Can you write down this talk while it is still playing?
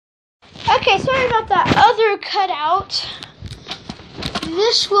Okay, sorry about that other cutout.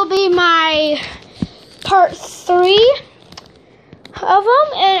 This will be my part 3 of them,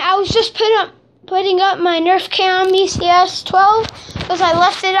 and I was just putting up my Nerf Cam ECS 12 because I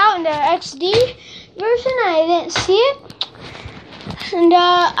left it out in the XD version. I didn't see it, and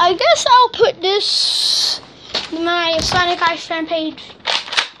I guess I'll put this in my Sonic Ice fan page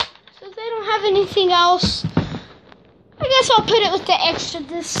since they don't have anything else. I guess I'll put it with the extra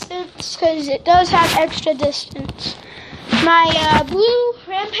distance because it does have extra distance. My blue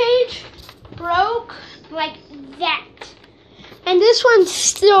rampage broke like that. And this one's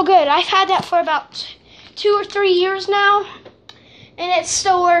still good. I've had that for about 2 or 3 years now. And it's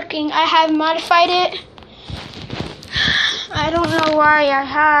still working. I have modified it. I don't know why I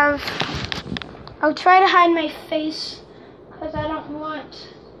have. I'll try to hide my face because I don't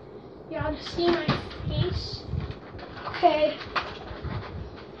want y'all to see my face. Okay.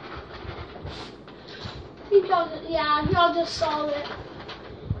 Y'all just saw it.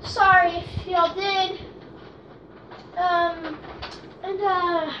 Sorry if y'all did.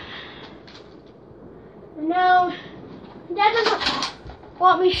 No, Dad doesn't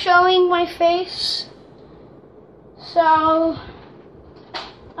want me showing my face, so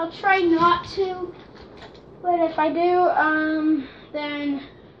I'll try not to. But if I do, then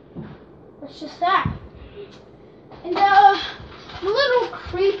it's just that. And I'm a little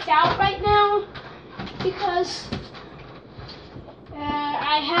creeped out right now because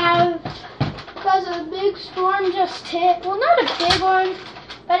because a big storm just hit. Well, not a big one,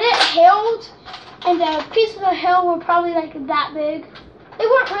 but it hailed, and the pieces of hail were probably like that big. They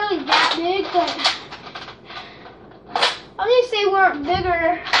weren't really that big, but at least they weren't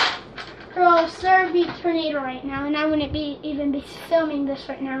bigger, or else there would be a tornado right now, and I wouldn't even be filming this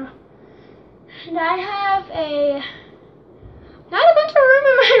right now. And I have not a bunch of room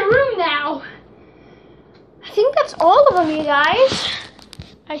in my room now. I think that's all of them, you guys.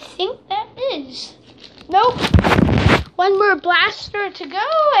 I think that is. Nope. One more blaster to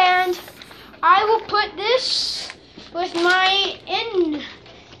go, and I will put this with my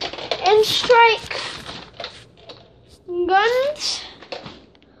N-Strike guns.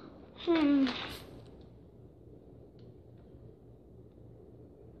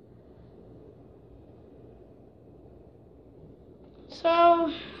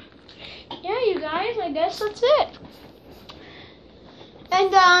 So, yeah, you guys, I guess that's it.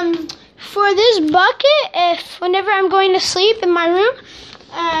 And for this bucket, whenever I'm going to sleep in my room,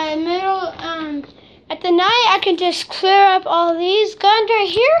 at the night, I can just clear up all these guns right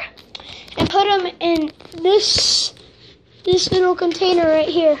here and put them in this little container right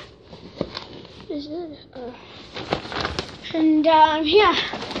here. Yeah.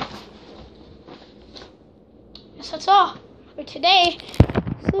 Guess that's all for today.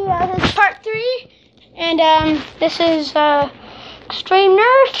 See ya, this is part 3, and this is Extreme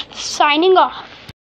Nerf signing off.